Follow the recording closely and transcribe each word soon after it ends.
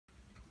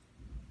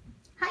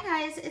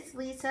Hi guys, it's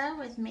Lisa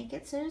with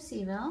Makeitso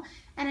Seville,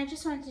 and I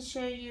just wanted to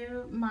show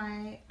you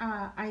my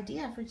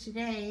idea for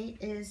today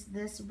is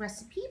this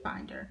recipe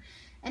binder.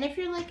 And if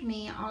you're like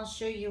me, I'll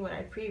show you what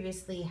I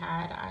previously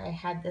had. I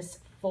had this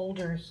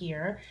folder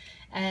here,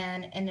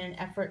 and in an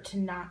effort to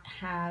not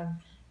have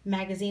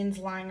magazines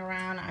lying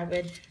around, I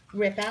would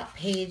rip out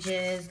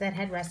pages that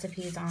had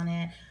recipes on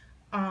it.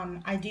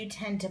 I do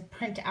tend to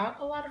print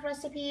out a lot of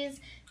recipes,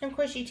 and of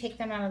course you take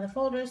them out of the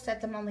folder, set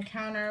them on the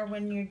counter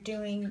when you're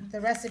doing the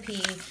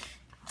recipe,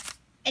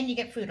 and you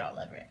get food all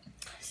over it.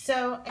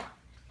 So I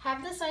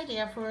have this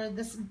idea for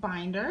this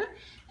binder,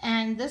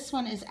 and this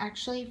one is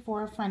actually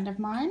for a friend of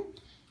mine.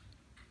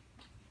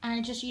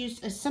 I just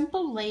used a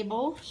simple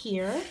label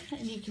here,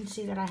 and you can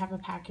see that I have a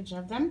package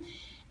of them.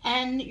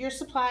 And your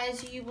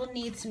supplies, you will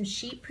need some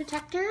sheet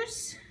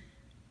protectors,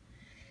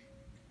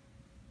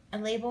 a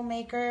label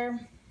maker,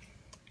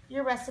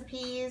 your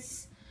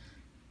recipes,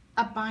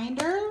 a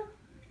binder,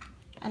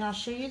 and I'll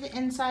show you the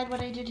inside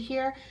what I did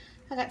here.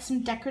 I got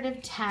some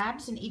decorative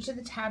tabs, and each of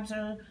the tabs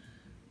are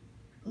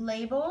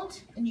labeled,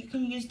 and you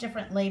can use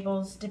different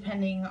labels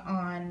depending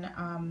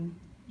on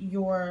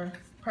your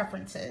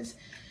preferences.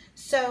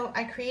 So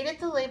I created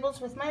the labels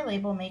with my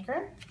label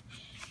maker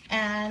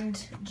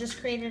and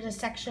just created a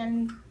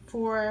section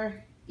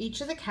for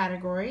each of the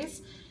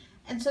categories.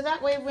 And so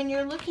that way when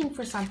you're looking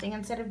for something,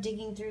 instead of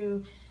digging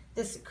through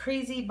this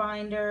crazy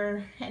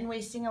binder and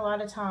wasting a lot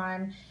of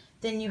time,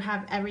 then you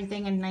have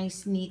everything in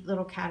nice, neat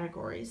little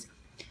categories.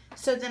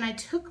 So then I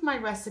took my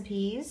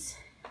recipes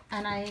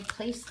and I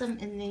placed them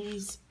in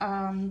these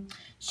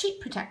sheet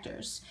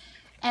protectors.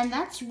 And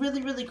that's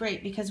really, really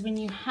great because when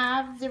you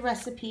have the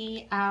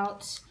recipe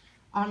out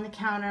on the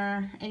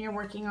counter and you're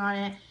working on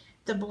it,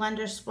 the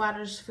blender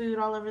splatters food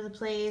all over the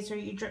place, or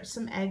you drip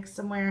some eggs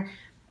somewhere,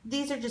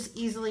 these are just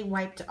easily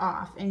wiped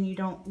off and you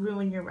don't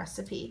ruin your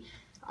recipe.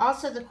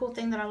 Also, the cool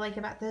thing that I like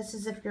about this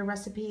is if your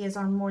recipe is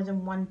on more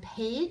than one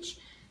page,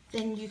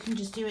 then you can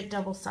just do it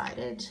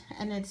double-sided,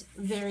 and it's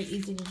very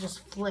easy to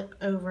just flip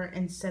over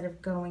instead of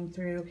going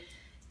through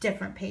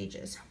different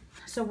pages.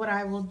 So what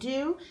I will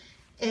do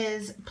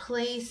is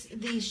place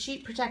these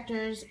sheet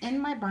protectors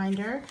in my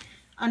binder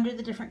under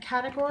the different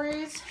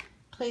categories,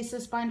 place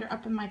this binder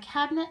up in my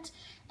cabinet,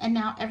 and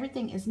now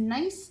everything is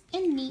nice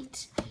and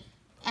neat.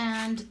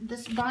 And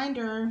this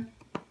binder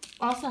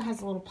also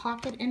has a little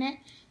pocket in it,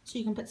 so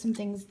you can put some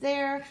things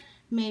there,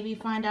 maybe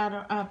find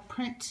out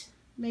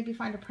maybe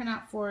find a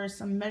printout for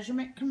some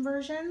measurement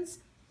conversions.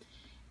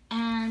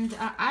 And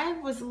I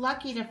was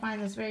lucky to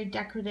find this very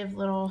decorative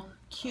little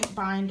cute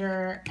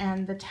binder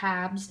and the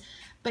tabs,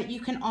 but you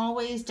can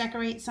always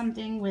decorate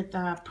something with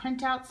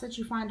printouts that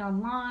you find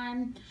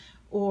online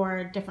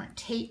or different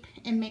tape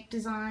and make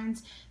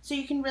designs, so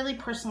you can really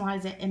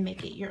personalize it and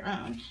make it your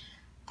own.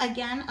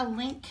 Again, a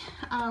link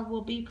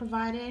will be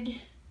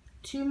provided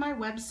to my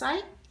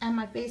website and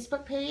my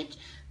Facebook page.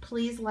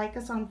 Please like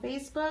us on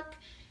Facebook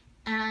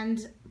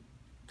and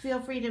feel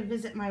free to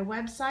visit my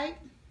website.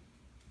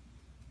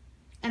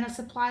 And a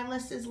supply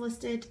list is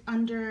listed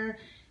under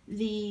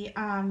the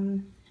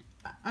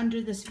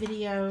under this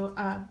video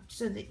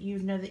so that you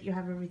know that you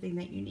have everything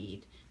that you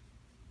need.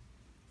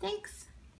 Thanks.